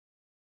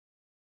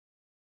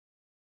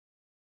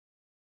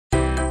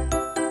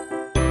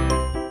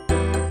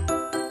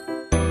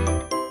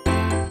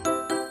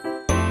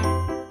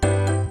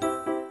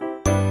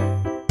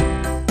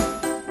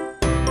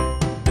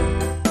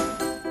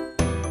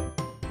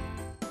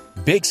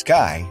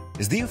BigSky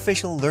is the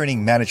official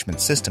learning management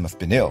system of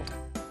Benilde.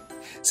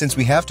 Since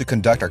we have to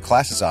conduct our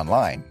classes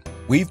online,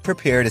 we've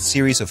prepared a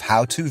series of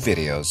how-to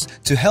videos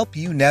to help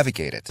you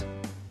navigate it.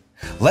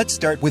 Let's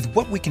start with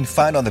what we can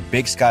find on the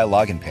BigSky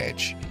Login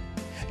Page.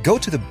 Go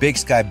to the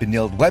BigSky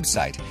Benilde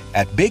website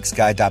at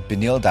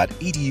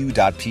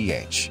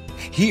bigsky.benilde.edu.ph.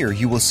 Here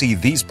you will see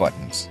these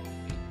buttons.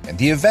 In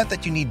the event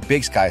that you need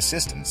BigSky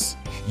assistance,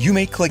 you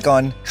may click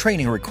on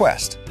Training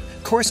Request,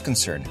 Course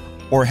Concern,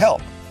 or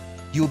Help.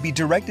 You will be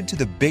directed to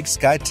the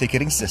BigSky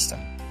Ticketing System,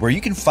 where you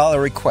can file a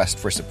request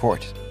for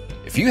support.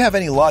 If you have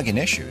any login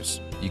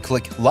issues, you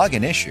click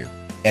Login Issue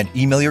and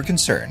email your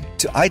concern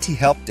to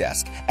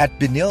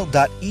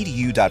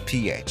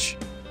ithelpdesk@benilde.edu.ph.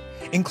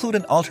 Include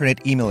an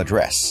alternate email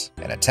address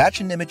and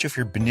attach an image of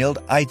your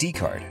Benilde ID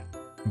card.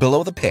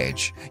 Below the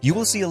page, you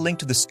will see a link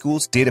to the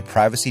school's data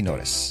privacy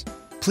notice.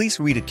 Please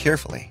read it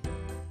carefully.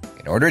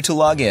 In order to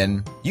log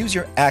in, use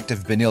your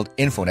active Benilde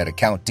infonet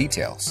account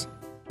details.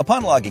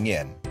 Upon logging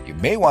in, you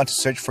may want to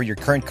search for your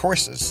current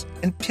courses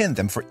and pin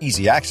them for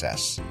easy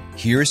access.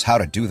 Here's how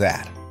to do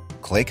that.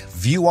 Click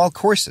View All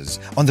Courses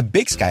on the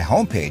BigSky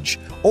homepage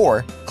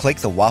or click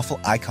the waffle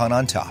icon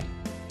on top.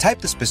 Type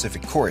the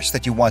specific course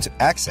that you want to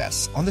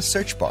access on the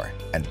search bar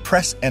and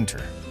press Enter.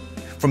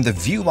 From the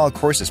View All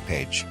Courses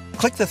page,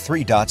 click the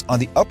three dots on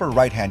the upper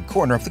right-hand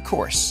corner of the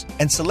course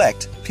and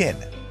select Pin.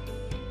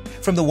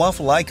 From the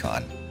waffle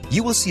icon,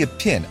 you will see a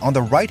pin on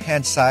the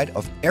right-hand side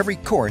of every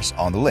course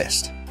on the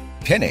list.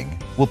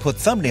 Pinning will put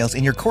thumbnails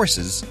in your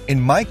courses in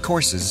My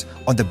Courses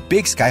on the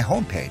BigSky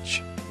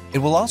homepage. It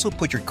will also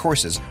put your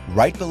courses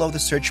right below the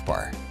search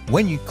bar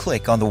when you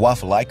click on the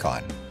waffle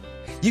icon.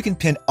 You can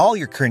pin all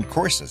your current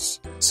courses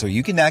so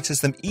you can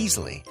access them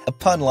easily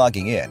upon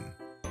logging in.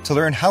 To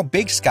learn how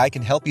BigSky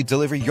can help you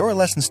deliver your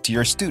lessons to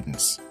your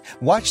students,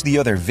 watch the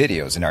other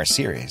videos in our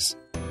series.